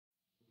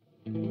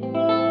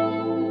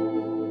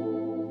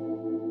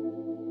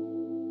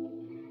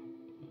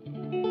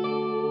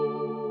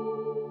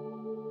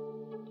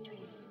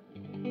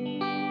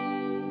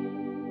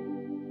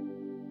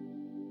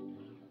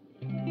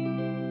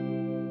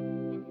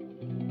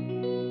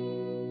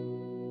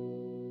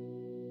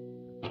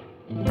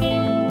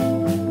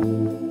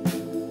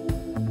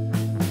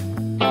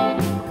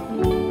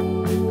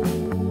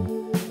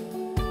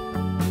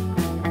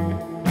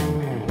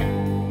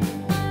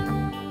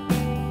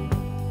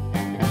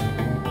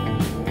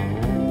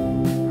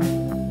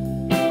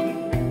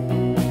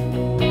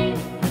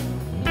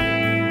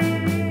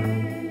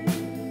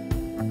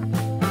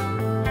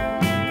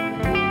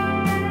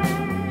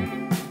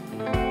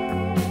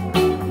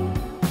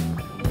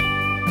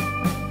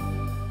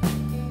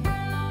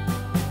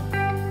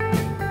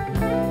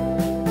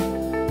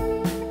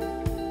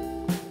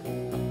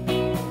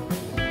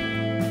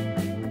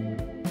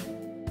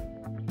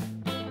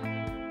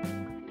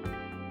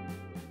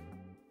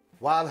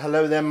Well,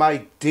 hello there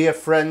my dear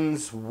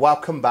friends,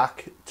 welcome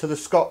back to the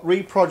Scott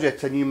Reed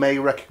project, and you may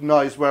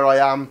recognise where I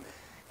am.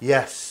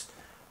 Yes,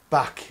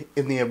 back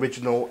in the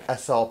original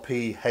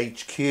SRP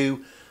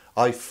HQ.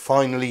 I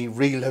finally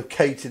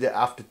relocated it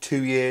after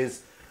 2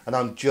 years, and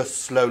I'm just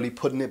slowly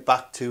putting it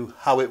back to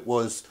how it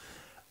was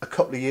a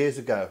couple of years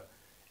ago.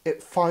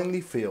 It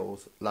finally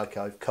feels like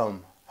I've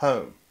come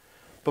home.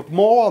 But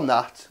more on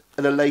that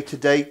at a later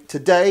date.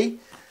 Today,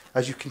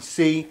 as you can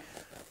see,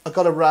 I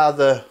got a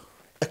rather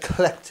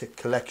eclectic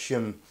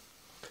collection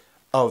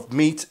of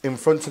meat in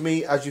front of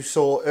me. As you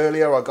saw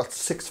earlier, I got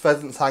 6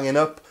 pheasants hanging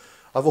up.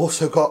 I've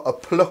also got a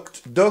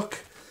plucked duck.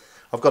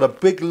 I've got a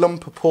big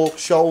lump of pork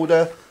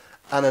shoulder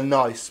and a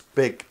nice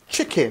big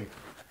chicken.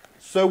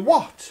 So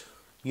what,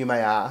 you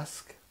may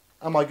ask,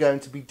 am I going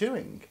to be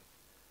doing?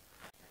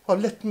 Well,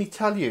 let me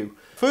tell you.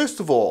 First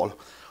of all,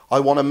 I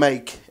want to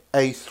make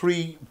a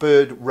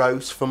 3-bird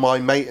roast for my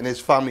mate and his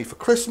family for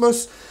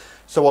Christmas.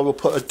 So I will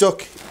put a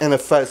duck and a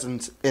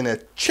pheasant in a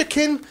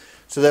chicken.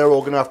 So they're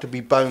all going to have to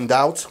be boned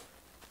out.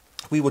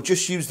 We will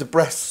just use the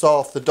breasts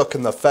off the duck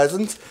and the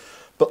pheasant.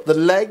 But the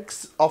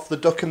legs off the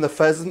duck and the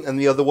pheasant and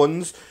the other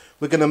ones,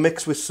 we're going to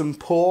mix with some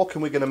pork,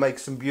 and we're going to make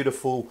some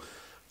beautiful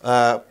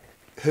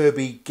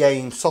herby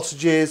game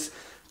sausages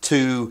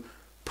to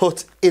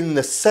put in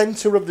the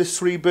centre of this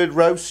 3-bird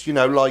roast, you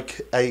know, like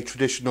a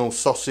traditional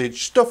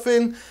sausage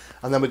stuffing.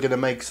 And then we're going to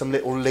make some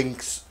little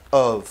links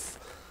of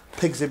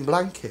pigs in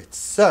blankets.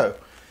 So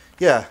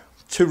yeah,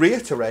 to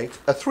reiterate,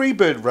 a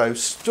 3-bird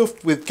roast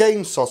stuffed with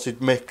game sausage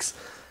mix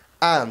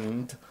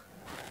and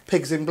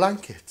pigs in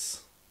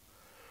blankets.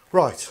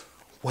 Right,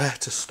 where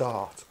to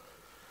start?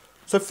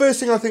 So first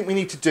thing I think we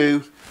need to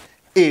do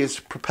is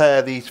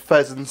prepare these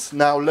pheasants.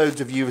 Now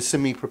loads of you have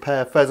seen me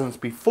prepare pheasants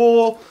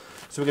before,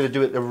 so we're going to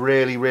do it the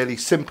really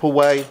simple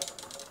way.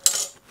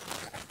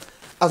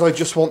 As I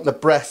just want the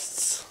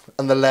breasts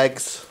and the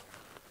legs,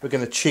 we're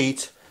going to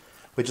cheat.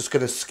 We're just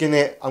going to skin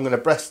it. I'm going to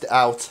breast it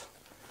out,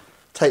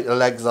 take the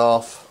legs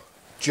off.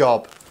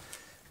 Job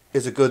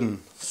is a good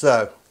one.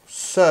 So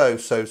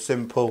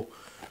simple.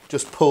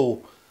 Just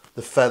pull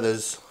the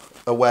feathers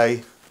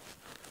away.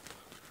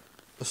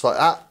 Just like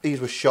that.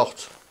 These were shot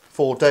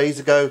 4 days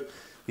ago.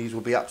 These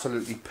will be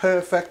absolutely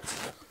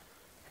perfect.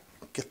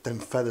 Get them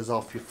feathers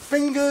off your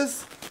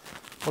fingers.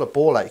 What a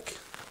ball ache.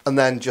 And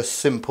then just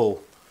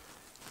simple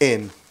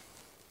in.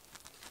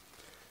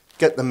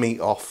 Get the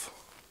meat off.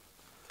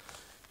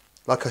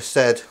 Like I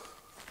said,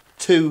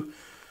 2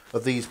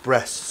 of these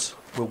breasts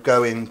will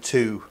go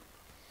into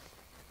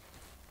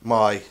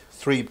my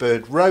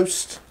 3-bird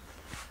roast,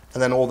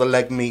 and then all the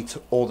leg meat,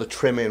 all the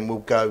trimming will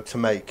go to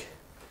make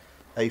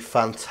a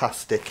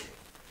fantastic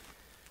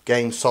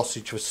game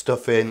sausage for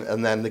stuffing,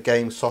 and then the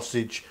game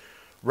sausage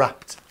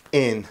wrapped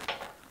in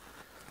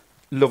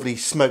lovely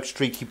smoked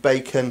streaky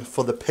bacon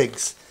for the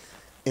pigs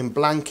in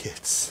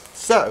blankets.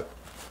 So,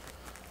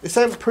 this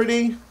ain't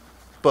pretty,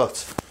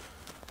 but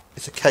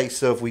it's a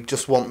case of we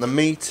just want the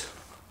meat.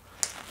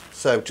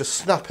 So just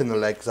snapping the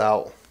legs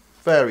out,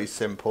 very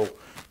simple,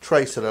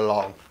 trace it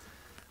along,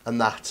 and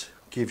that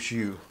gives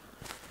you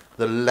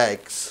the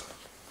legs.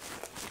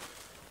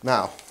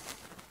 Now,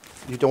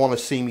 you don't want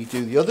to see me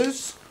do the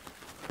others,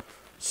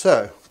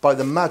 so by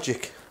the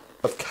magic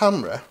of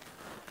camera,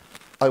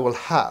 I will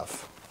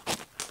have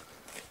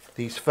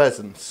these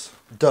pheasants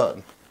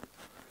done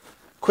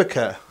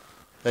quicker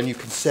than you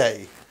can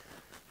say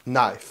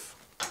knife.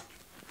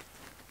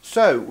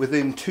 So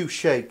within 2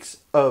 shakes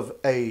of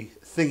a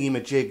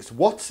thingy-majigs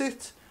what's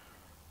it,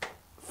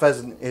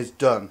 pheasant is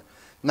done.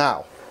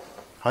 Now,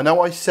 I know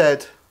I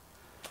said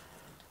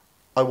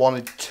I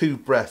wanted 2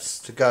 breasts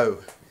to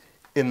go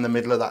in the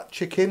middle of that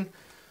chicken,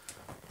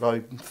 but I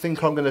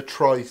think I'm going to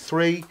try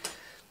 3.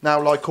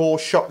 Now, like all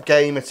shot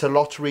game, it's a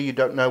lottery. You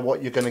don't know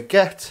what you're going to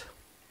get,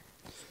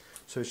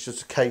 so it's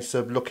just a case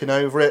of looking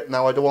over it.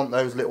 Now, I don't want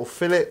those little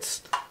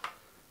fillets.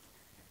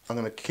 I'm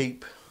going to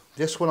keep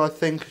this one, I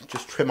think.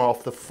 Just trim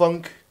off the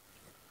funk.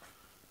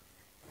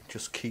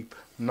 Just keep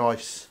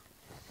nice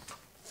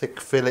thick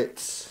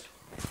fillets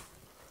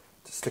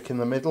to stick in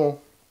the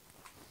middle.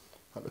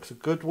 That looks a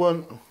good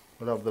one.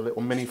 We'll have the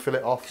little mini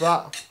fillet off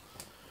that.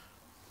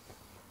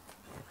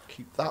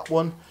 Keep that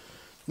one.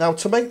 Now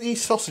to make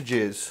these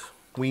sausages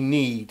we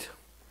need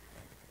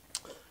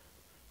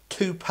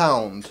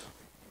 £2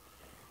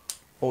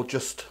 or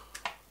just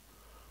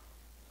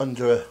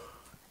under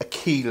a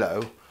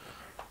kilo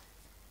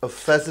of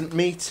pheasant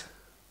meat,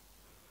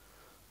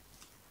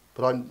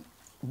 but I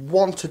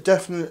want to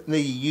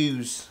definitely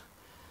use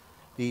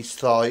these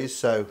thighs,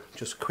 so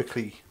just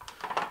quickly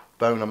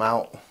bone them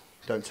out,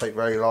 don't take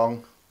very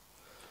long,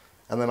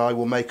 and then I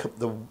will make up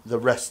the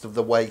rest of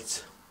the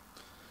weight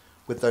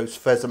with those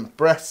pheasant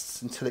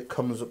breasts until it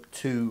comes up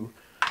to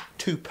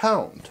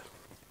 £2. And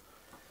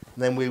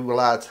then we will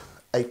add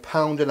 £1.5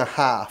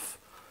 pounds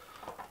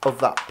of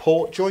that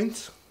pork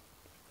joint,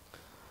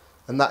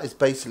 and that is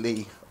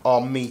basically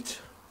our meat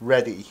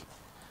ready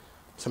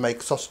to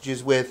make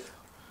sausages with.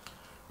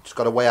 Just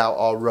got to weigh out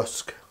our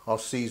rusk, our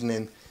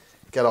seasoning,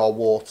 get our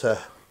water.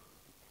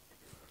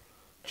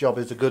 Job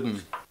is a good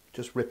one.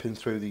 Just ripping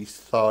through these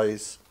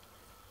thighs.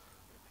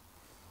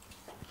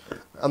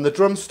 And the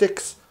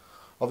drumsticks,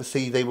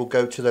 obviously they will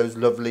go to those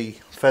lovely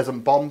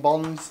pheasant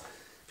bonbons.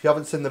 If you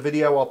haven't seen the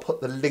video, I'll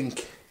put the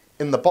link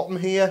in the bottom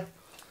here,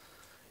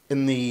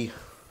 in the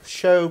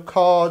show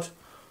card,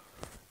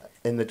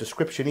 in the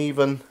description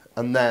even,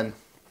 and then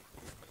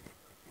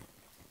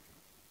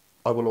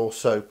I will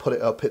also put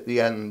it up at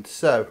the end.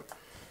 So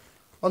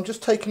I'm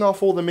just taking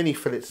off all the mini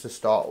fillets to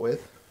start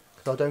with,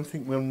 because I don't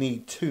think we'll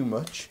need too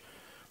much.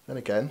 Then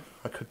again,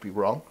 I could be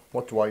wrong.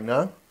 What do I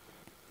know?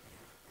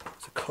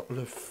 There's a couple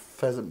of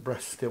pheasant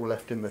breasts still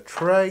left in the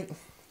tray.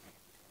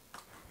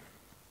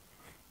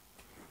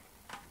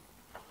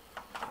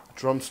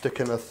 Drumstick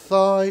and a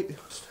thigh.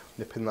 Just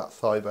nipping that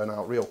thigh bone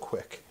out real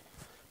quick.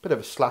 Bit of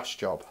a slash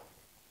job.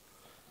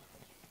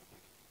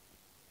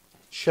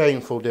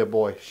 Shameful, dear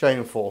boy,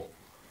 shameful.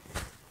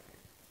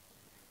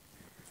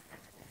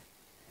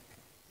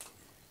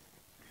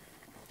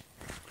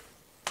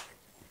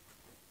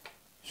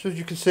 So as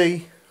you can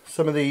see,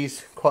 some of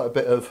these, quite a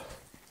bit of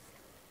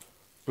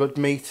blood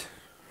meat.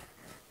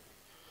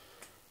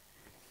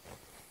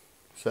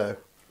 So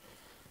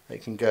they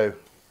can go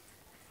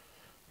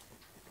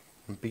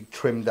and be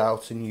trimmed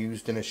out and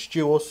used in a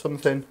stew or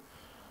something.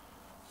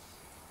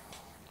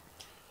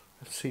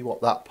 Let's see what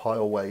that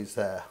pile weighs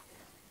there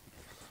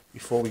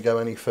before we go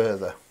any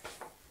further.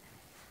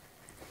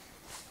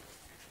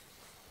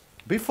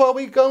 Before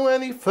we go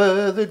any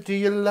further, do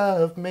you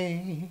love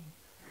me?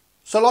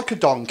 So like a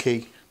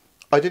donkey,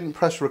 I didn't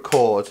press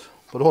record,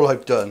 but all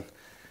I've done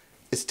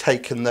is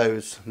taken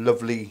those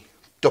lovely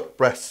duck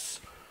breasts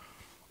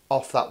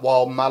off that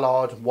wild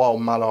mallard.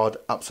 Wild mallard,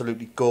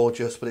 absolutely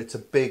gorgeous, but it's a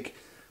big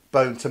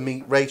bone to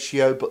meat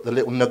ratio, but the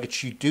little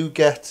nuggets you do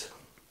get,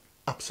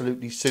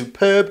 absolutely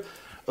superb.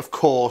 Of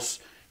course,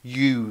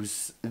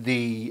 use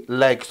the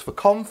legs for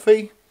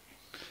confit.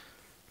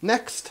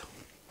 Next,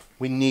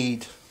 we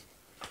need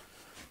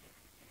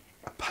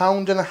 £1.5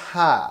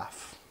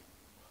 pounds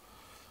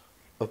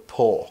of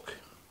pork,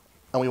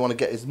 and we want to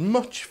get as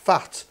much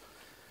fat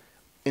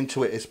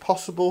into it as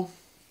possible.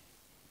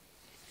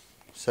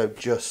 So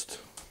just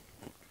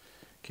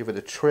give it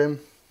a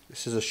trim.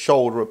 This is a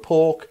shoulder of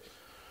pork,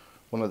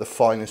 one of the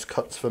finest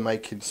cuts for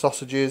making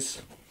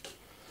sausages.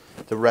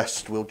 The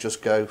rest will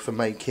just go for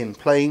making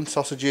plain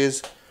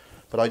sausages,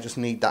 but I just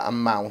need that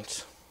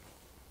amount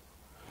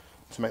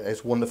to make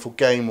those wonderful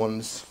game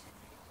ones.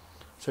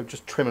 So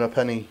just trimming up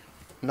any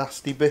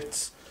nasty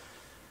bits.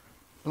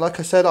 And like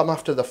I said, I'm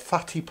after the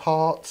fatty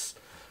parts,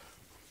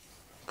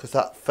 because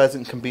that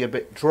pheasant can be a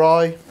bit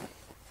dry.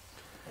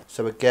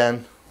 So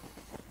again,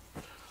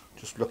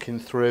 just looking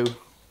through,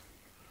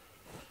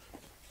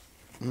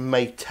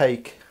 may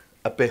take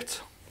a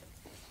bit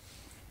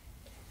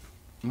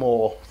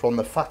more from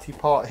the fatty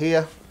part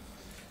here.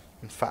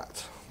 In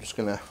fact, I'm just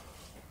going to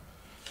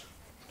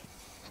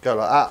go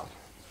like that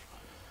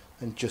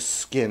and just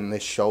skin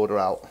this shoulder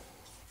out.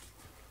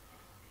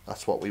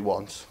 That's what we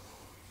want.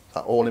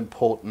 That all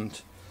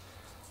important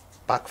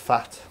back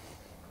fat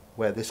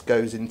where this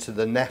goes into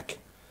the neck.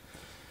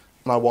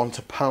 And I want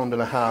 £1.5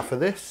 pounds of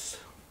this.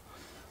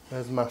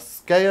 There's my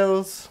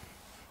scales.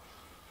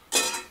 So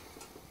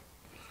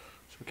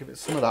we'll give it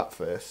some of that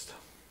first.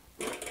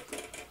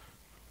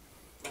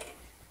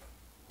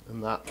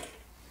 And that.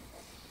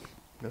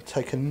 I'm going to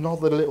take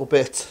another little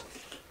bit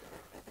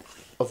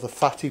of the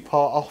fatty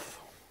part off.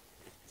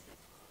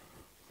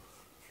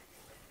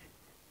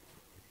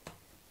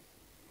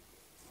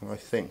 And I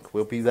think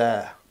we'll be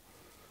there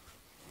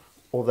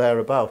or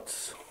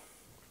thereabouts.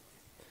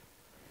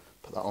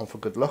 Put that on for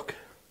good luck.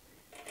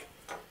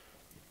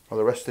 Well,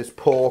 the rest of this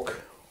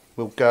pork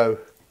will go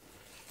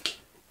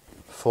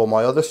for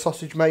my other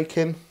sausage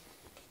making,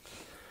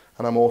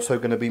 and I'm also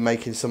going to be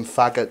making some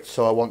faggots,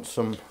 so I want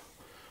some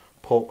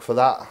pork for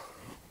that.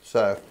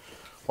 So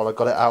while I've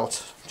got it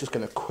out, I'm just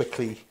going to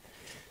quickly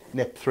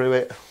nip through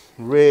it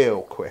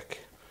real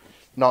quick.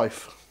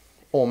 Knife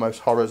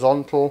almost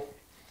horizontal,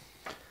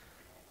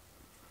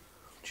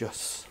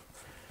 just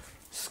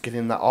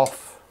skinning that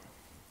off.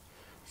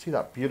 See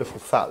that beautiful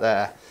fat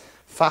there?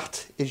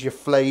 Fat is your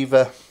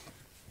flavour,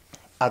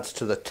 adds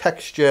to the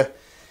texture,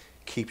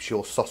 keeps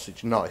your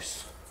sausage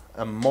nice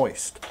and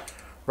moist.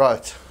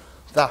 Right,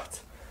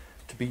 that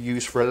to be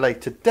used for a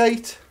later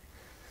date,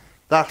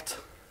 that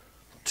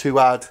to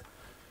add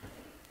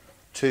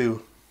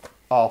to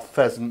our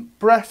pheasant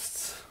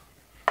breasts.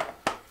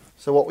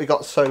 So what we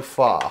got so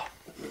far,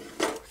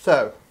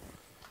 so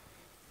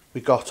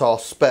we got our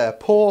spare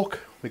pork,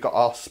 we got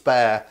our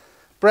spare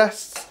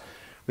breasts,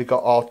 we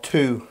got our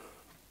 2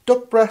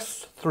 duck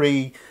breasts,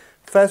 3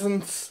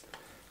 pheasants,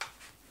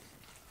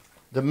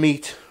 the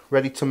meat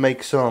ready to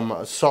make some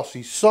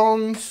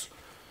saucissons.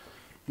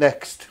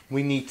 Next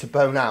we need to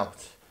bone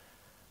out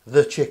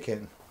the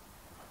chicken.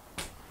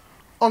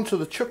 Onto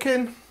the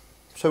chicken,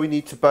 so we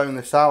need to bone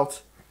this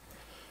out.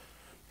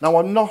 Now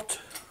I'm not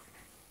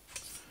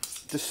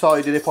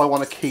decided if I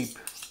want to keep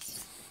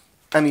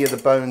any of the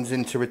bones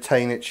in to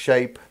retain its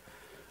shape.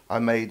 I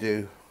may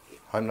do,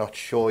 I'm not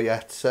sure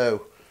yet,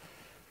 so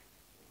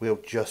we'll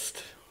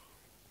just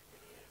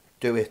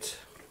do it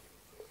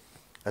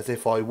as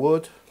if I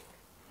would.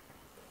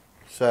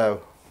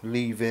 So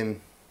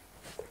leaving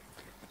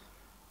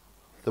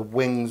the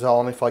wings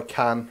on if I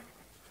can,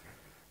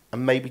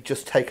 and maybe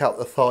just take out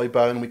the thigh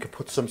bone. We could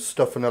put some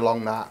stuffing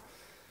along that,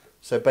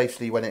 so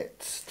basically when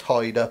it's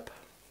tied up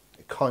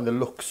it kind of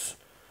looks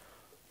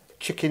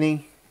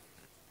chickeny,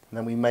 and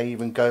then we may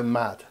even go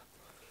mad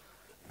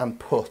and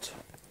put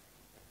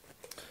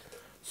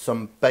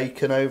some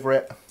bacon over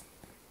it.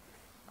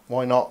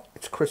 Why not?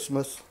 It's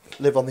Christmas,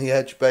 live on the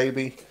edge,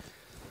 baby.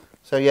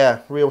 So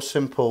yeah, real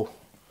simple,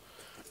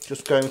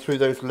 just going through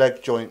those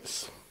leg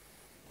joints,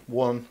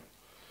 one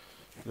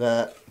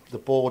there, the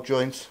ball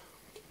joint,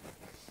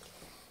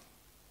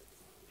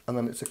 and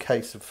then it's a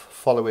case of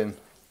following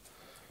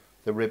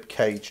the rib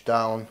cage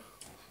down,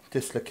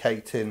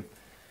 dislocating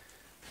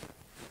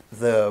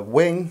the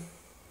wing.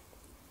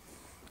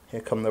 Here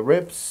come the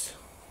ribs,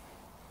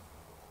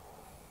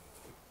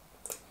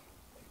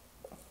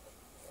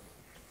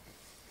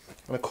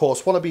 and of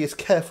course want to be as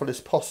careful as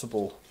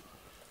possible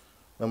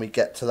when we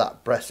get to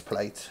that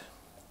breastplate.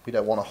 We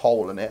don't want a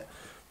hole in it,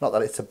 not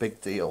that it's a big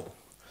deal.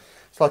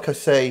 It's like I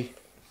say,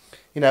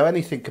 you know,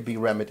 anything can be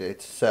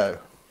remedied, so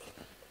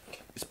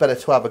it's better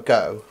to have a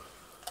go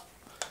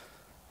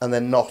and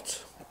then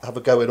not have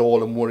a go at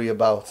all and worry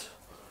about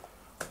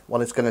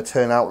what it's going to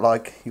turn out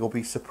like. You'll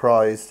be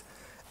surprised.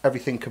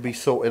 Everything can be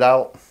sorted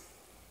out.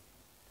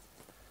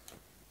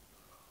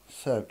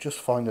 So just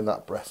finding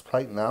that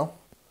breastplate now,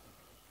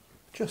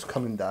 just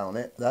coming down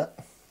it,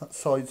 that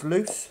side's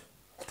loose,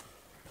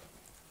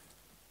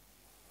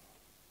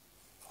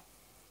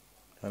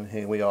 and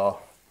here we are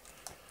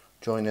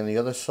joining the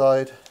other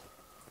side.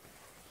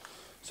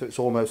 So it's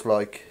almost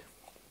like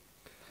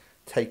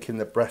taking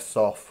the breasts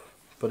off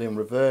but in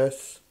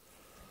reverse.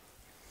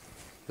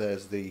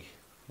 There's the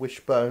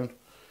wishbone.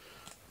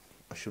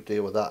 I shall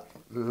deal with that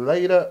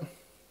later.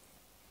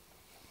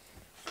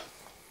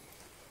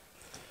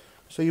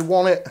 So you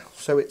want it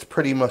so it's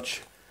pretty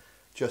much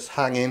just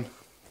hanging,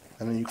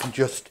 and then you can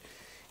just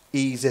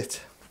ease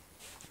it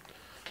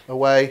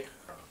away,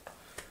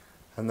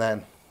 and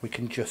then we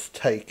can just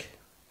take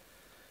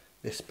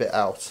this bit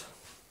out,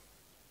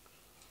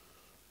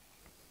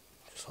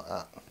 just like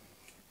that.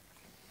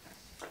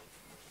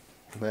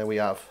 And there we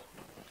have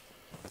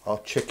our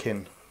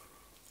chicken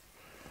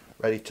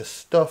ready to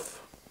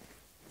stuff.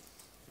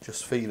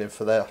 Just feeling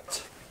for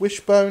that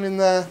wishbone in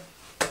there.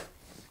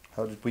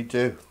 How did we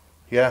do?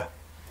 Yeah.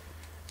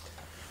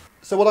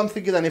 So what I'm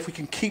thinking then, if we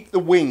can keep the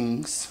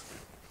wings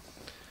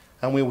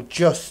and we'll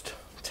just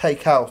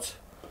take out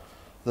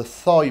the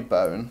thigh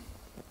bone,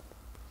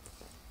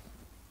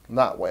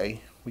 that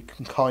way we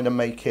can kind of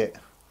make it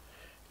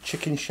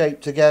chicken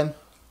shaped again.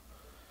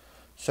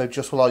 So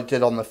just what I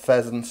did on the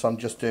pheasants, I'm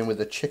just doing with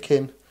the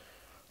chicken,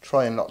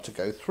 trying not to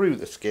go through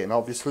the skin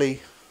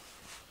obviously,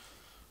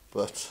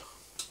 but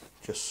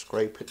just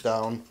scrape it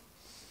down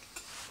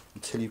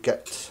until you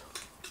get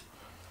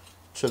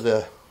to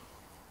the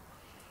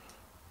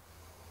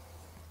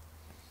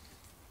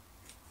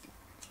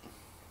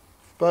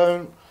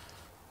bone,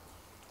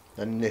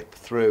 and nip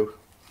through.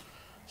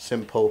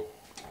 Simple.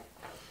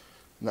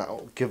 And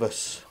that'll give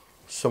us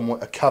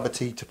somewhat a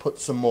cavity to put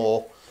some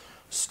more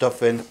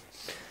stuff in.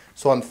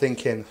 So I'm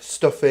thinking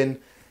stuffing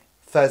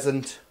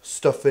pheasant,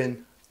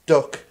 stuffing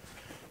duck,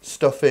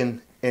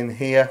 stuffing in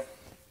here.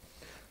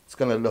 It's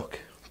going to look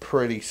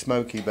pretty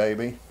smoky,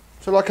 baby.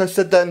 So like I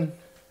said then,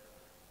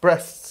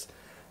 breasts,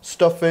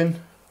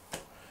 stuffing,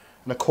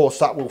 and of course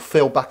that will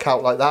fill back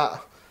out like that.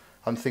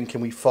 I'm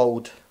thinking we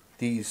fold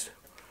these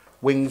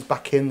wings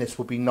back in. This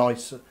will be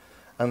nice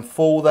and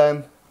full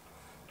then.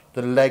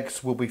 The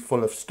legs will be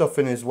full of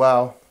stuffing as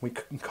well. We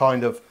can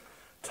kind of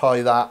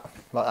tie that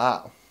like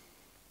that.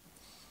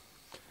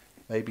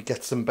 Maybe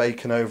get some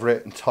bacon over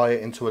it and tie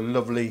it into a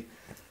lovely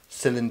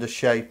cylinder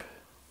shape.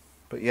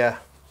 But yeah,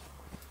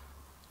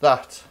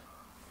 that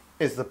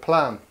is the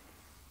plan.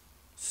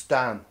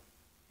 Stan.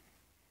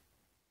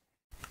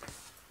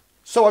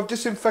 So I've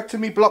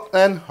disinfected my block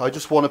then. I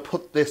just want to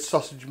put this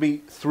sausage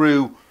meat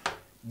through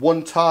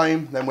one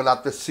time, then we'll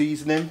add the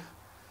seasoning.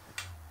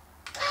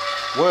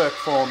 Work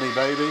for me,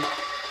 baby.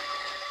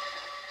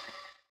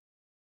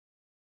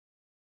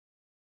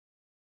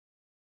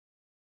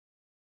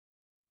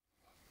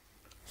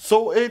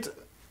 Sorted.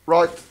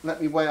 Right,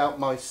 let me weigh out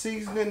my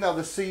seasoning. Now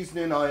the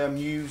seasoning I am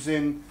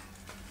using,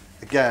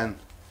 again,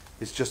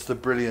 is just the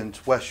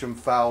brilliant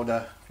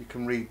Westernfowler. If you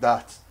can read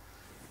that.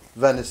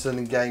 Venison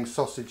and game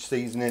sausage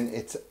seasoning.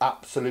 It's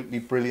absolutely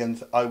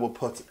brilliant. I will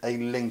put a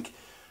link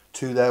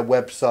to their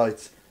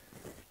website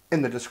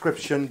in the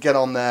description. Get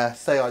on there,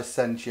 say I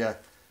sent you.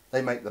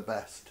 They make the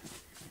best.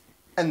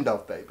 End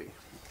of, baby.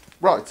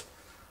 Right,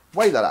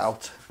 weigh that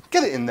out.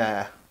 Get it in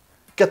there.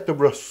 Get the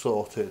rust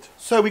sorted.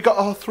 So we got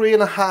our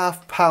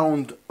 3.5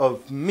 pound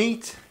of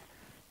meat,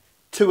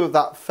 2 of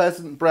that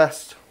pheasant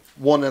breast,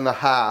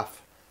 1.5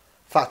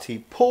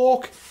 fatty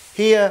pork.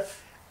 Here,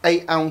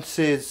 8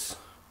 ounces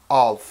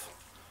of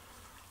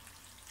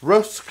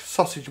rusk,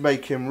 sausage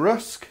making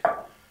rusk.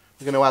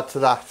 We're going to add to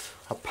that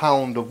a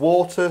pound of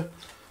water,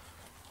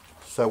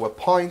 so a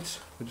pint.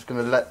 We're just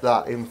going to let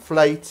that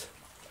inflate.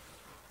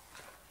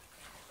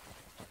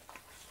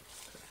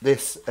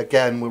 This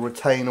again will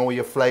retain all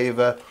your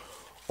flavour.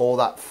 All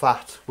that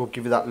fat will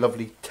give you that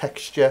lovely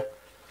texture.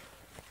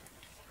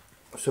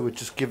 So we'll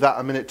just give that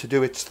a minute to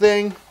do its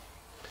thing.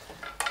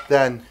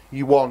 Then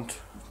you want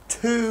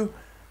 2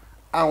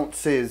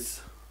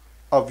 ounces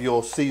of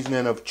your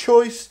seasoning of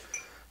choice.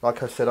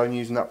 Like I said, I'm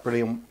using that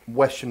brilliant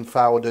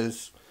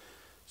Westernfowler's.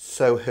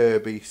 So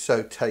herby,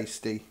 so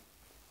tasty.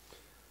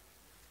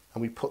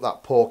 And we put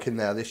that pork in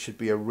there. This should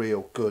be a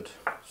real good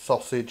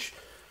sausage.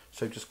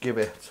 So just give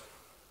it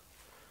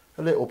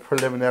a little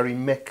preliminary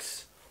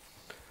mix.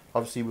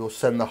 Obviously we'll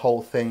send the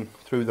whole thing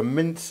through the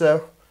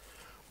mincer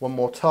one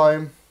more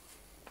time,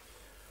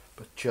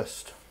 but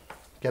just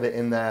get it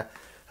in there.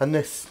 And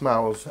this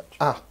smells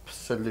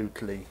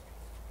absolutely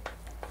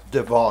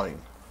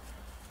divine.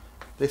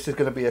 This is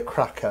going to be a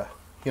cracker.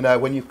 You know,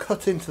 when you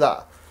cut into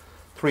that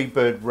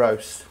 3-bird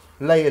roast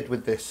layered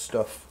with this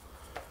stuff,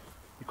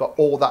 you've got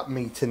all that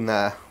meat in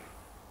there.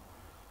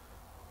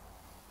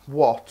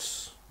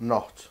 What's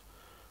not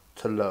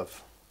to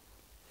love?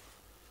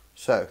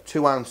 So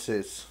 2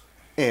 ounces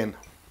in.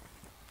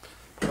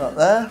 Put that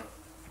there.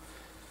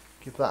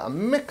 Give that a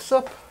mix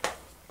up.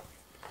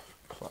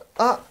 Like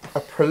that. A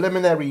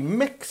preliminary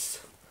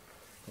mix.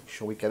 Make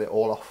sure we get it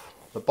all off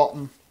the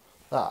bottom.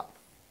 That.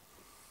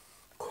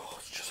 Oh,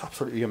 it's just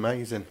absolutely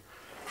amazing.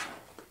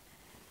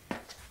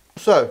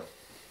 So,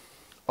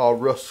 our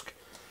rusk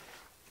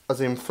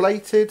has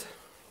inflated.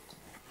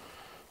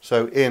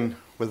 So in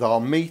with our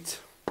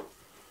meat.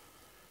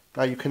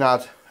 Now you can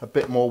add a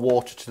bit more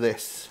water to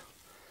this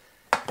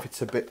if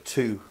it's a bit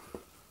too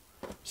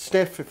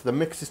stiff, if the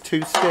mix is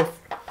too stiff,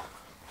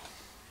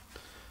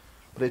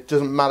 but it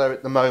doesn't matter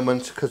at the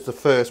moment because the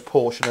first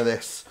portion of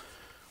this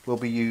will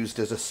be used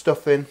as a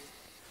stuffing.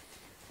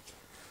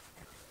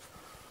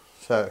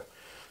 So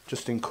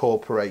just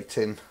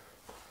incorporating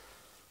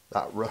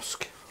that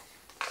rusk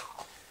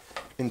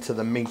into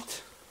the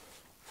meat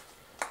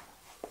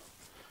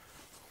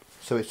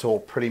so it's all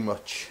pretty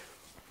much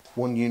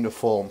one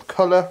uniform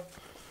colour.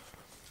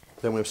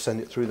 Then we'll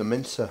send it through the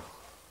mincer.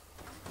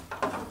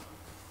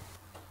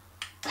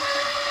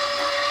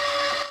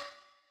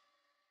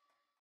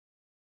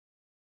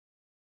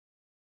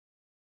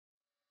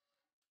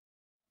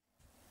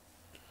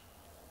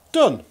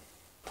 Done.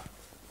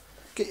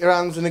 Get your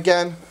hands in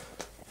again.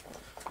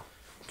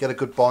 Get a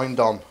good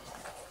bind on.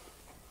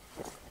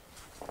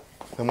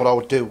 Then what I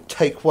would do,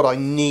 take what I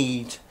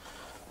need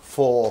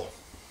for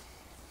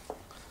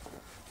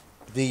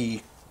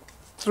the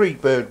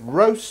 3-bird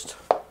roast.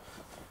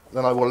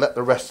 Then I will let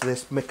the rest of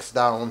this mix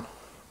down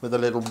with a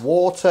little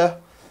water.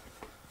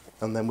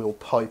 And then we'll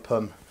pipe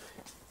them.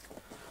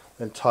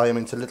 Then tie them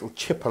into little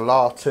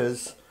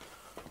chipolatas.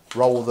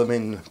 Roll them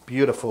in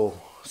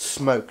beautiful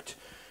smoked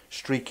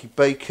streaky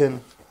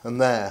bacon,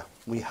 and there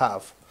we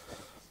have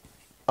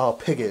our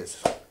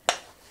piggies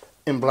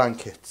in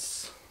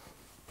blankets.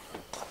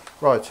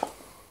 Right,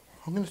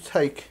 I'm going to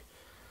take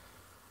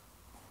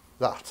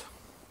that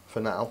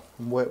for now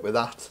and work with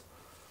that.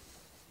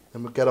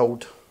 Then we'll get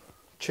old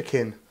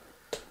chicken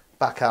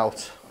back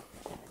out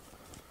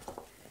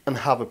and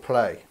have a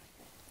play.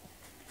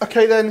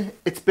 Okay then,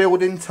 it's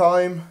building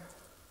time.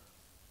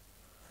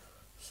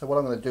 So what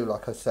I'm going to do,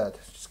 like I said,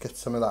 is just get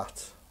some of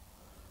that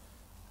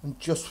and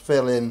just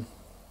fill in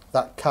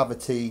that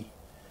cavity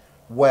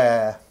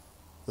where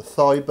the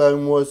thigh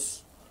bone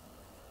was,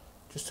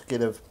 just to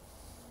give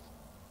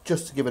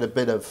it a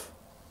bit of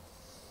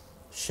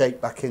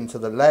shape back into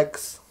the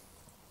legs,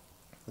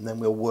 and then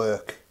we'll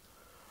work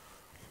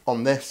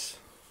on this.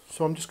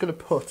 So I'm just going to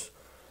put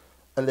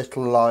a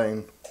little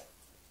line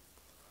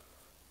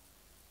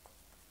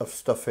of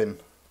stuffing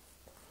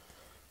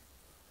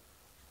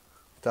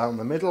down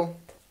the middle.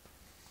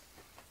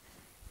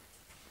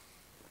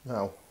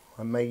 Now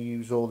I may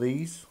use all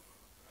these,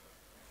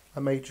 I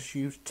may just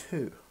use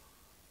 2.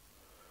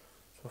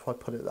 So if I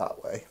put it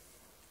that way,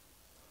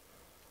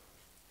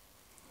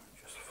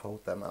 just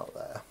fold them out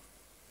there.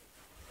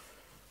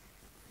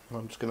 And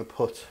I'm just going to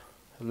put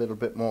a little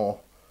bit more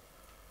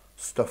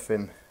stuff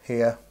in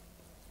here.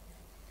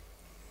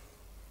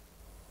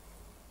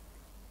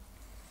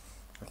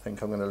 I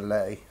think I'm going to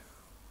lay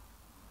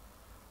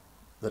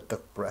the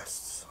duck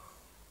breasts.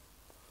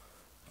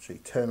 Actually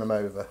turn them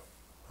over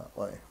that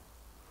way.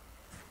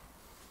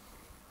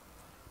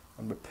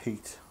 And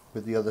repeat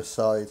with the other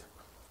side.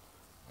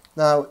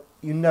 Now,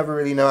 you never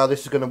really know how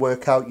this is going to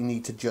work out. You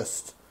need to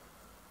just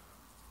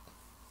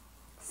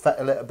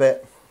fettle it a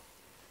bit.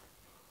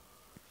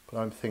 But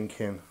I'm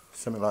thinking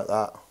something like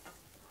that.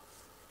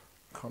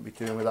 Can't be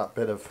doing with that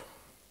bit of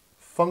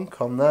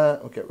funk on there.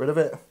 I'll get rid of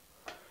it.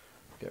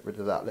 Get rid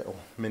of that little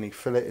mini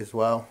fillet as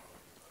well.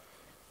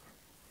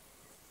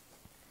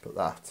 But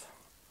that,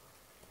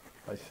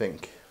 I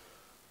think,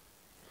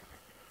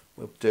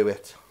 will do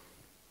it.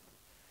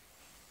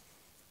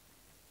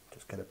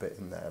 Just get a bit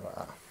in there like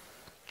that.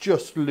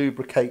 Just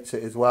lubricates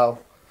it as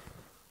well.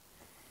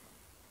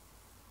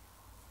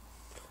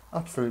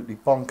 Absolutely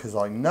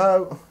bonkers, I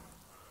know.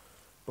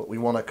 But we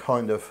want to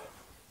kind of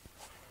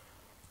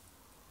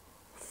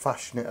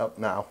fashion it up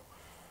now.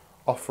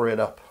 Offer it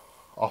up.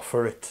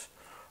 Offer it.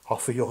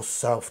 Offer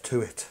yourself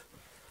to it.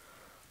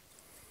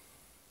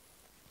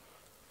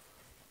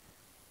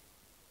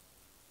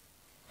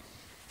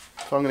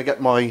 So I'm going to get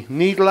my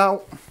needle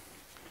out.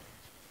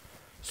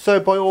 So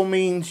by all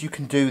means you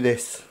can do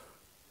this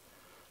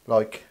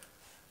like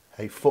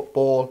a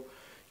football,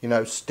 you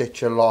know,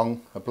 stitch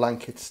along a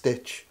blanket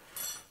stitch.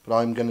 But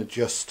I'm going to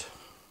just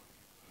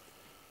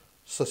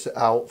suss it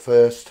out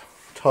first.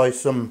 Tie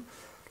some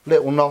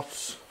little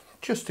knots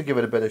just to give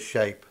it a bit of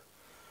shape.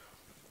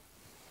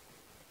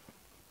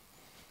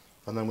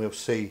 And then we'll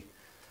see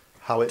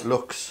how it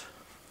looks.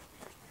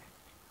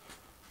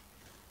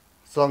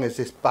 As long as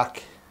this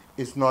back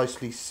is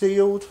nicely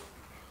sealed,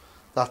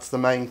 that's the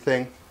main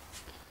thing.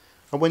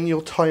 And when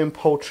you're tying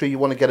poultry, you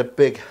want to get a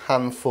big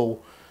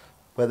handful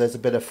where there's a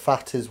bit of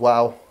fat as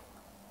well,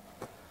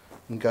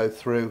 and go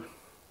through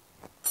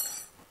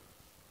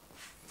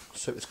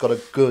so it's got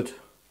a good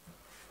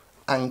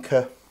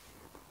anchor.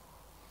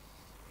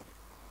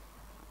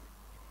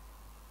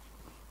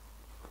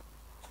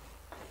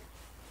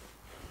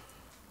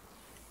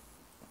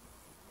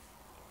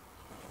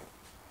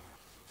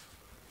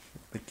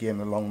 Begin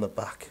along the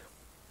back.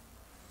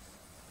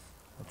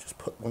 I'll just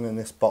put one in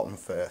this bottom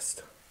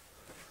first.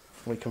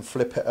 We can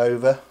flip it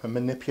over and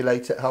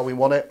manipulate it how we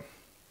want it.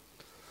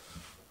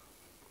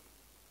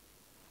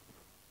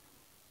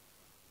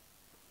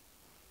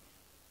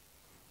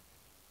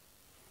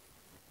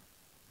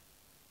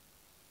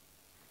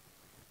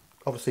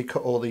 Obviously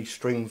cut all these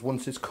strings.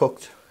 Once it's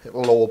cooked,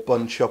 it'll all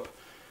bunch up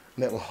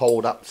and it'll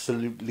hold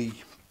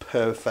absolutely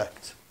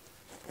perfect.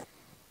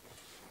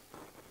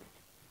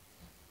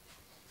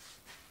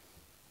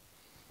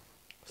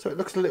 So it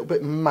looks a little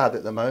bit mad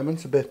at the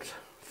moment, a bit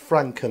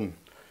Franken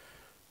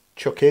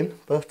chucking,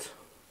 but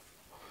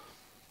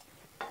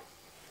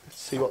let's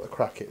see what the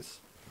crack is.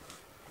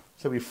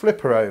 So we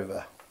flip her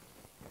over,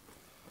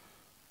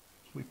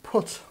 we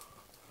put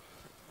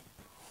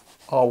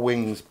our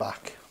wings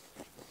back.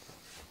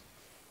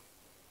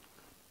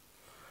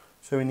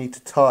 So we need to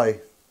tie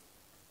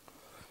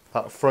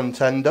that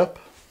front end up,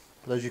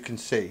 but as you can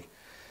see,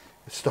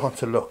 it's starting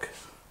to look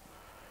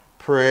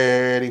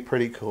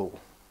pretty cool.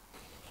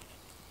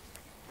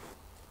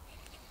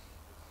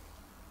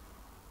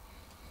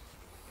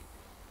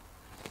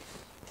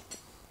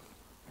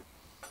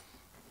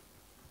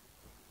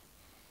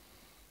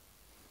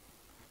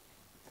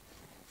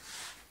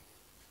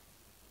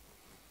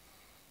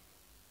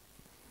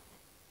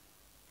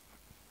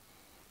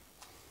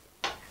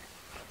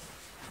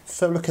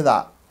 So look at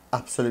that,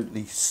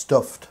 absolutely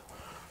stuffed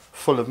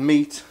full of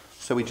meat.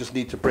 So we just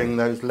need to bring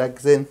those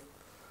legs in.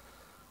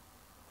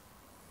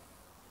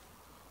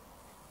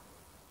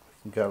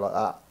 We can go like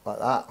that, like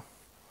that.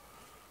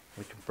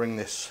 We can bring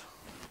this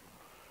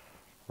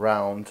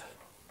round.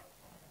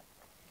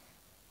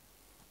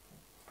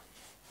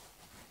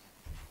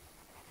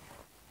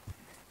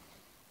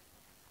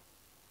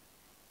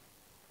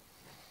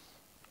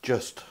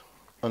 Just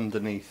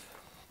underneath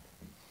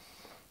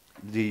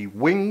the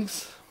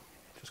wings.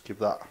 Just give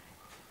that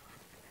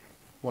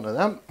one of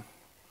them.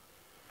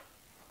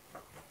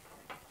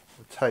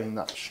 Retain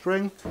that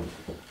string,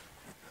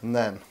 and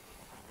then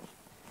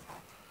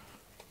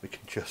we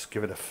can just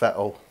give it a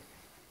fettle.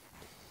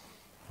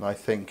 And I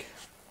think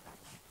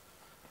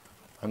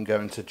I'm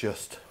going to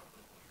just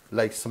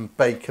lay some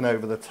bacon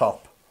over the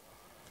top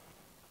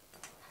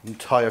and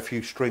tie a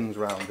few strings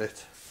around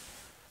it,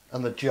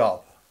 and the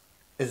job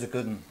is a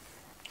good one.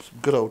 Some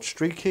good old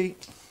streaky.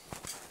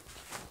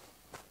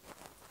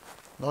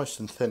 Nice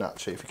and thin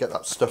actually, if you get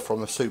that stuff from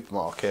the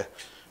supermarket,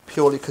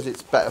 purely because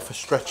it's better for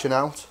stretching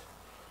out.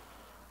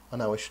 I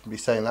know I shouldn't be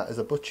saying that as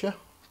a butcher,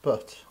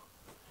 but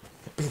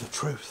it'd be the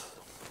truth.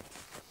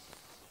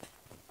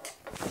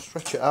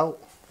 Stretch it out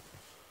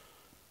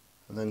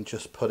and then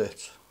just put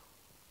it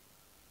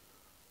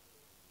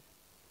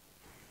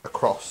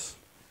across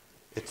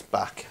its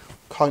back,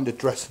 kind of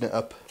dressing it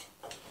up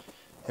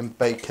in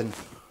bacon,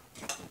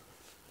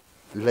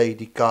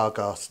 Lady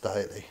Gaga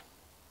style.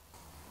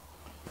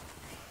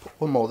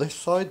 One more this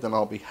side, then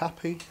I'll be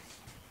happy.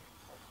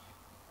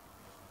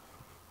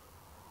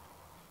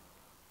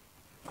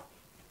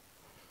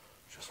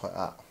 Just like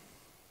that.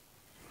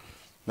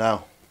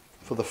 Now,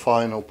 for the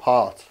final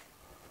part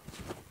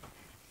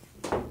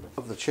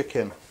of the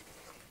chicken.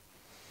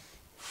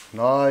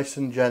 Nice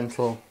and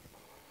gentle,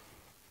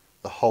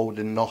 the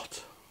holding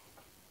knot.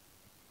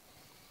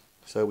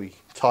 So we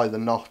tie the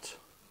knot,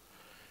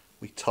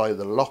 we tie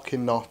the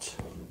locking knot,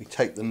 we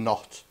take the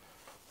knot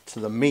to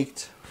the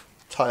meat,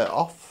 tie it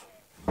off.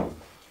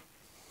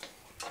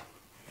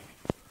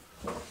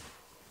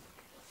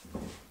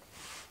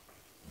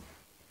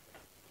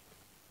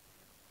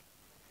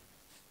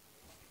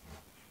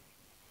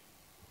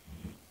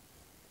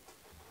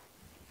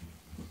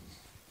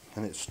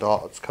 And it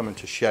starts coming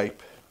to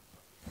shape.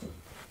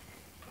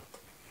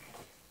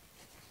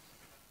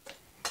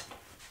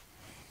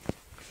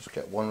 Just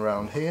get one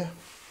round here.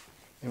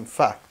 In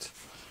fact,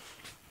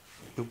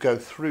 you'll go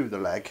through the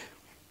leg.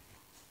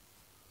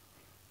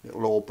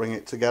 It'll all bring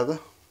it together.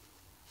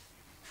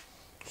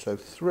 So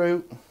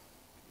through,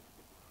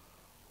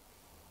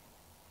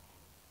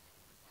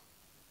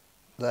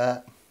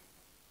 there,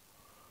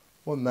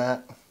 one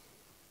there,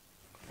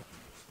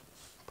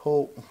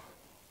 pull,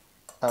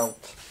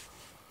 out.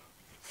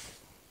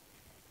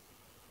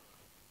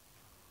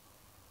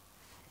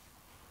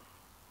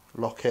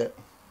 Lock it.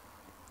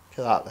 Look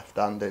at that,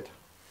 left-handed.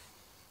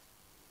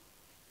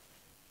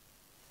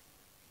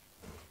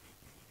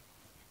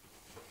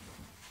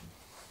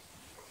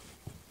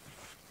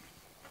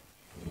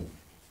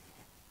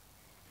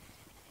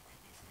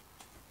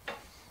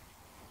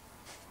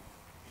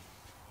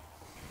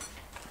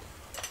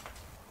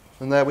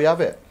 And there we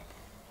have it.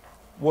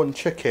 One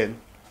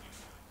chicken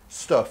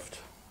stuffed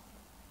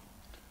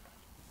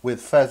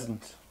with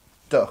pheasant,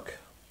 duck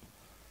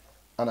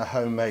and a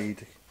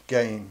homemade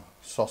game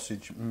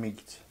sausage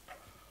meat.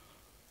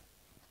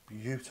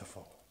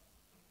 Beautiful.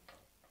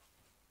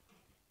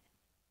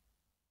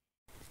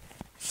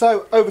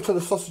 So over to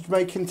the sausage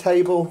making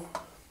table,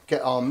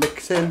 get our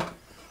mix in,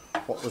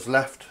 what was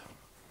left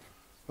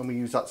when we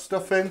use that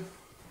stuffing.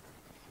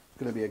 It's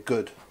going to be a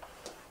good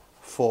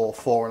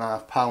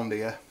 4.5 pound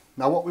here.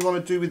 Now what we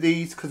want to do with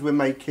these, because we're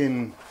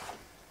making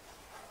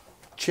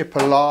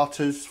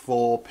chipolatas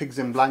for pigs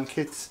in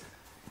blankets,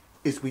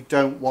 is we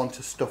don't want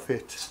to stuff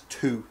it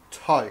too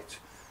tight.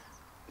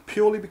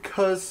 Purely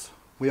because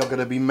we are going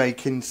to be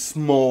making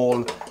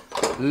small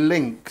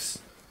links,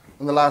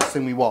 and the last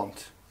thing we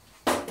want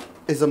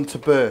is them to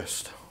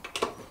burst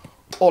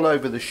all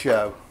over the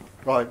show.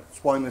 Right,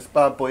 let's wind this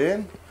bad boy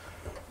in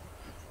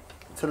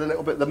till a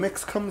little bit of the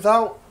mix comes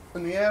out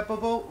and the air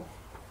bubble.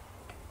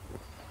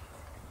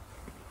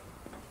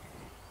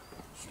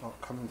 Start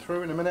coming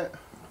through in a minute.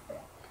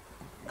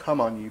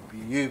 Come on, you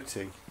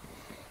beauty.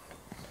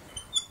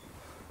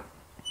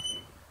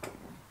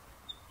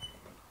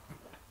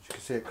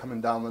 See it coming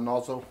down the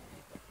nozzle.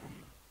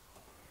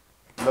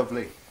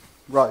 Lovely.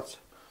 Right,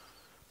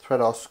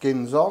 thread our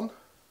skins on.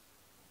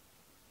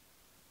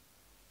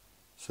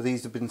 So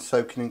these have been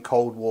soaking in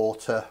cold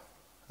water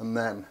and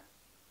then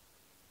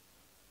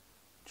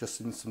just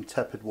in some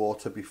tepid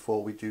water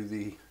before we do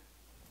the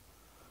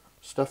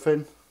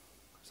stuffing.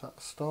 Is that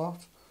the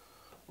start?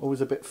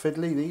 Always a bit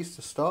fiddly, these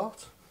to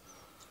start.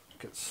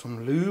 Get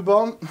some lube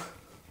on.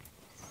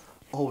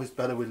 Always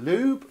better with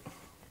lube.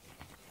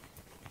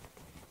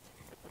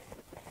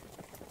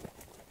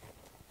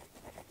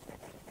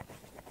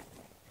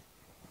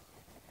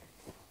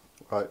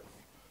 Right,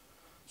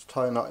 let's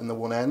tie a knot in the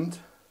one end.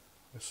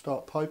 We'll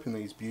start piping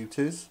these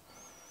beauties.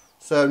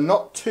 So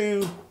not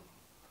too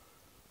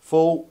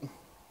full.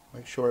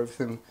 Make sure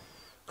everything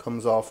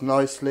comes off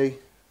nicely.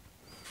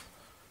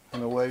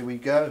 And away we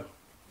go.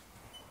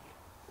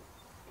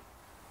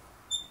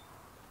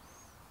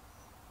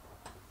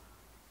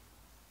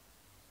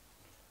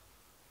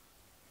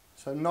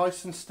 So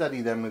nice and steady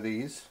then with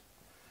these.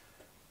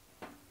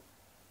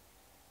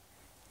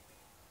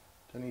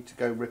 Don't need to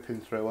go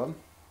ripping through them.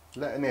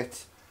 Letting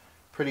it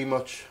pretty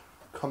much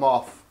come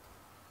off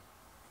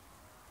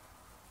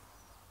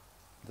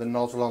the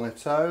nozzle on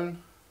its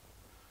own.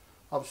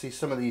 Obviously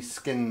some of these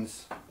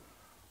skins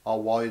are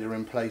wider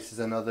in places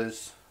than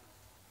others.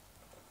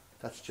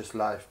 That's just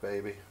life,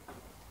 baby.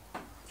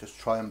 Just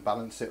try and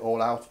balance it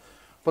all out.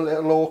 But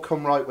it'll all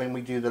come right when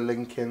we do the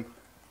linking.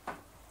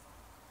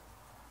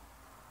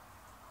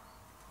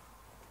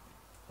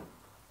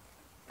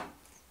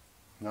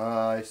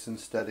 Nice and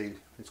steady.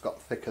 It's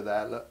got thicker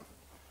there, look.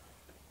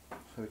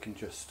 So we can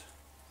just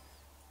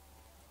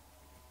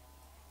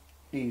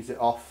ease it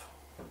off,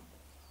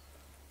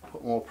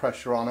 put more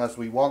pressure on as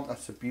we want.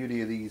 That's the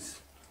beauty of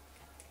these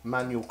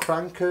manual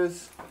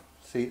crankers.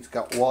 See, it's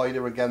got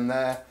wider again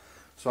there.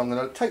 So I'm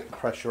going to take the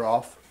pressure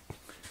off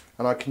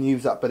and I can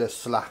use that bit of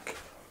slack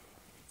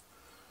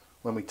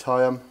when we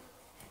tie them.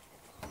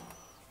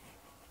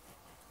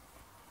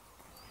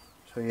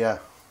 So yeah.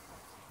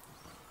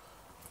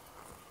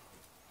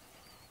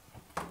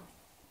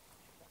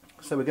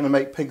 So we're going to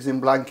make pigs in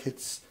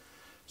blankets,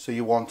 so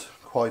you want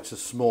quite a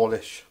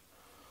smallish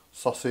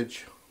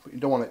sausage, but you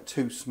don't want it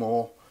too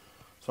small.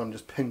 So I'm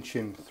just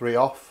pinching 3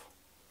 off.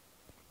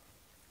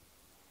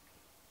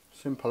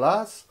 Simple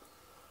as.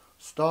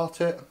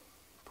 Start it,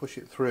 push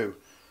it through.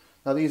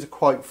 Now these are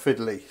quite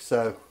fiddly,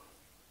 so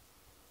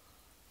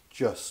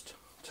just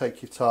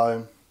take your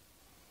time.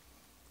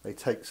 They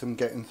take some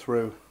getting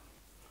through.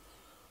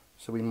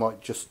 So we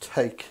might just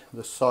take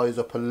the size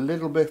up a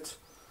little bit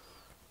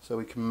so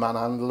we can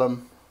manhandle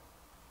them.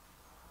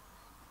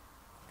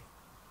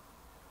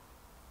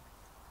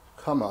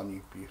 Come on,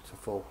 you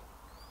beautiful.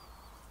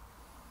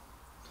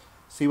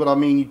 See what I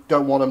mean? You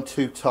don't want them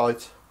too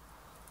tight.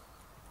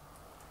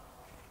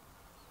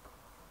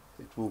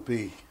 It will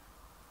be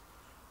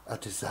a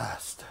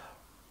disaster.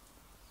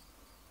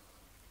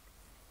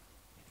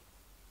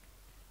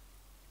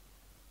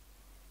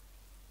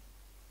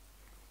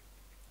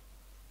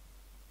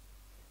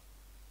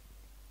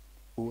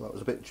 Oh, that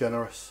was a bit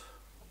generous.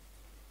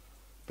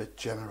 Bit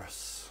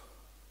generous.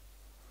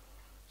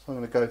 So I'm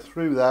going to go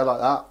through there like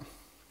that. And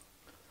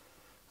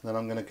then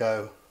I'm going to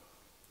go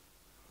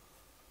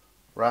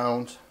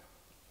round.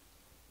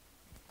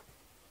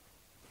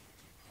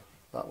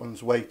 That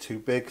one's way too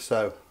big,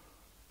 so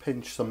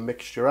pinch some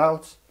mixture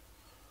out.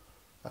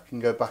 I can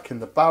go back in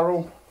the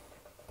barrel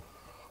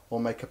or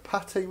make a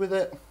patty with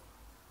it.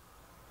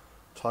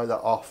 Tie that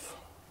off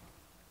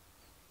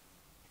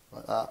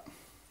like that.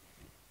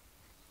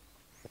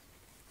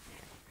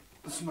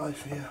 This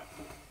knife here.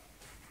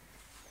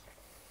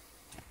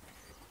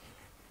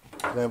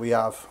 There we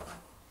have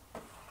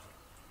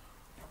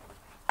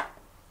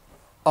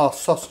our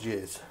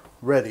sausages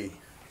ready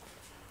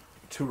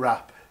to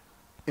wrap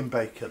in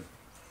bacon.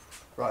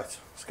 Right,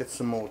 let's get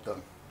some more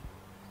done.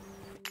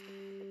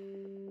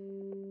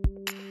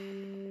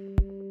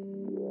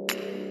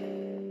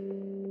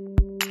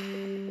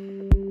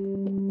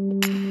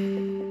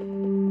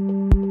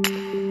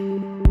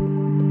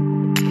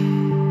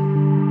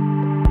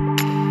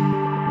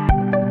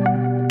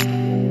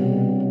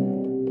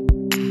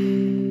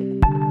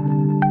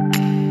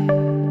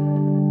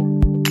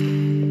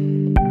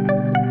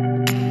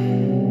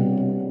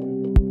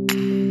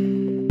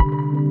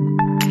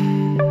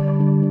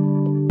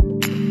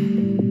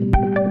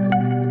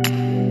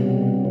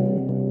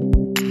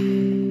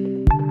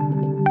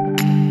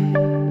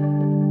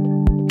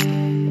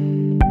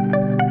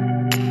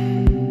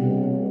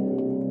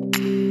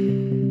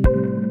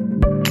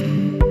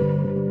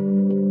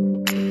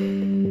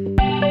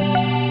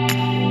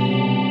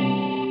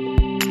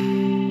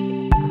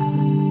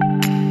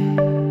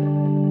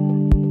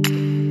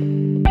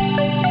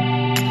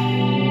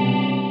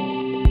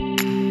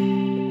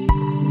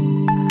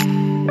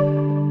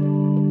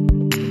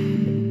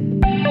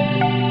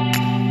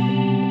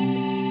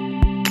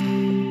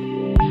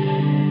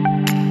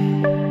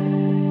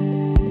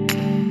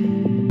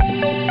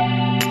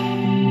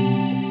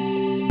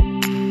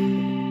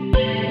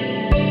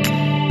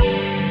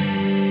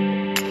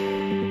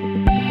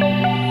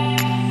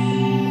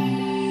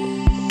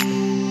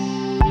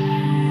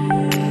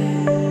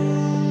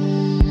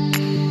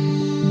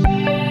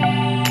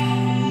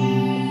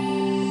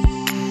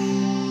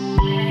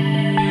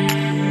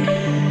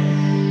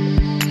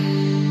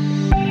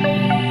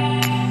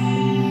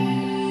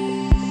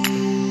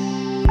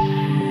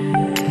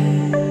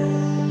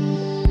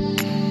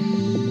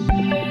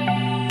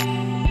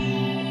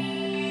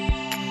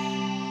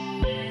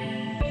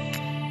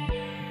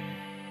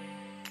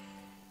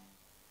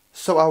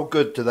 So how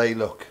good do they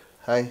look,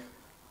 hey?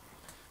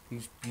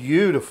 These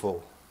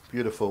beautiful,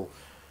 beautiful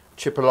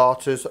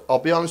chipolatas. I'll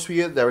be honest with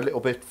you, they're a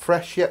little bit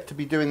fresh yet to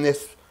be doing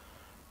this,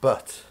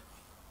 but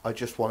I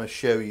just want to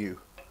show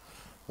you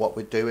what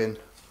we're doing.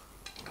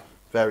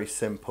 Very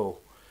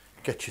simple.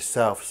 Get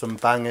yourself some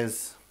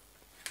bangers,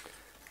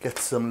 get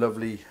some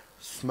lovely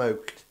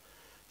smoked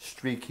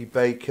streaky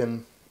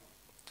bacon,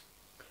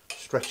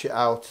 stretch it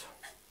out,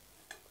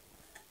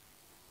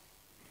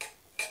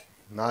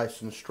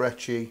 nice and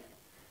stretchy.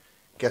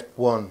 Get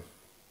one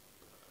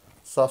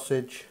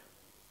sausage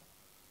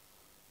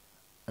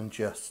and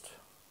just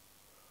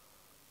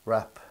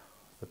wrap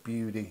the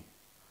beauty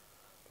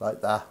like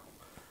that.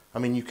 I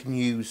mean, you can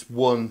use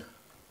one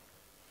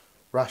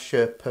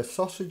rasher per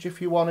sausage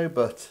if you want to,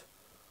 but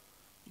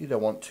you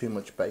don't want too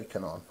much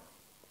bacon on.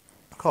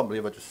 I can't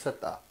believe I just said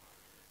that.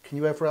 Can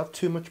you ever have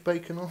too much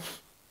bacon on?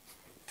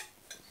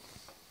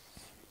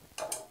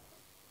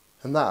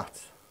 And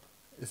that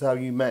is how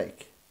you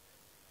make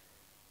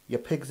your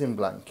pigs in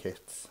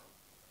blankets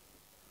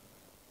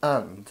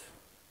and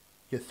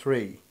your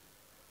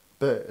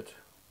 3-bird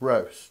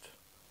roast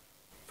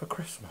for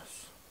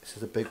Christmas. This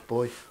is a big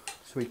boy,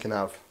 so we can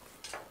have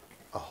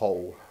a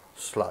whole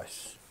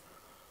slice.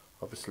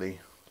 Obviously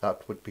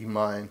that would be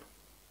mine.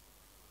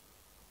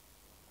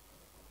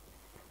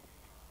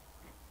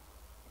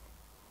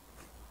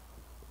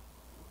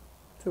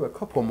 Do a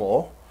couple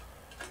more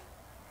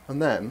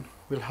and then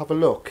we'll have a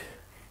look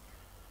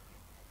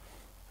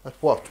at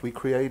what we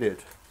created,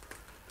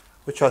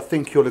 which I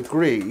think you'll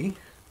agree,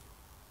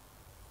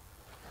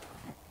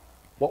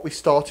 what we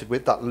started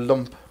with, that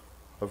lump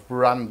of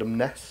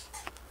randomness,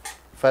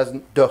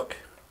 pheasant, duck,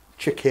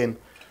 chicken,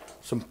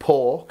 some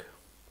pork,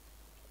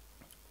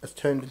 has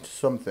turned into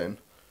something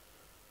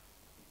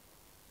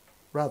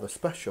rather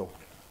special.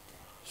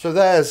 So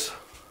there's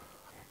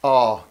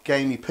our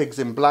gamey pigs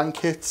in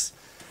blankets,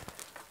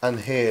 and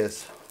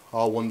here's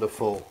our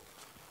wonderful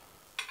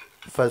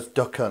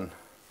Pheasducken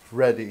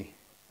ready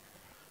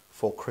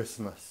for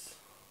Christmas.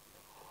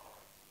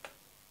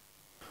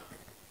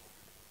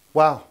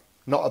 Wow,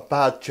 not a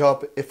bad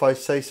job if I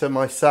say so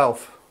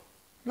myself.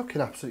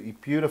 Looking absolutely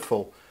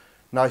beautiful.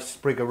 Nice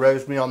sprig of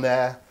rosemary on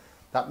there.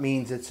 That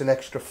means it's an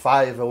extra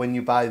 £5 when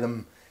you buy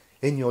them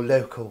in your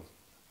local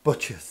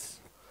butchers.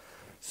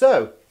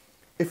 So,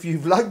 if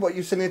you've liked what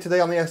you've seen here today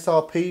on the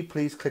SRP,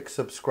 please click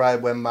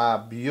subscribe when my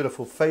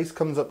beautiful face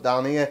comes up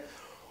down here.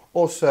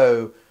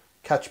 Also,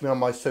 catch me on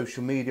my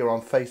social media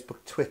on Facebook,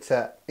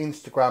 Twitter,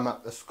 Instagram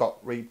at the Scott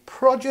Reed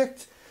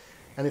Project.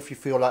 And if you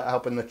feel like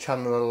helping the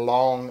channel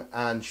along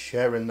and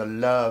sharing the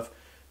love,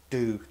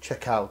 do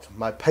check out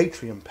my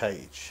Patreon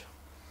page.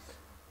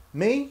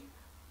 Me,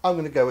 I'm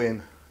going to go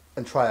in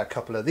and try a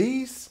couple of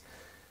these.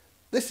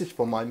 This is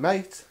for my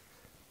mate.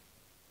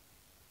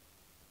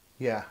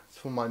 Yeah, it's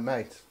for my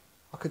mate.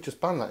 I could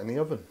just bang that in the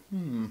oven.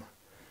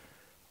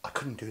 I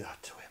couldn't do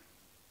that to him.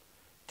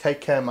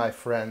 Take care, my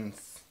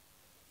friends.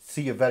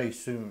 See you very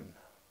soon.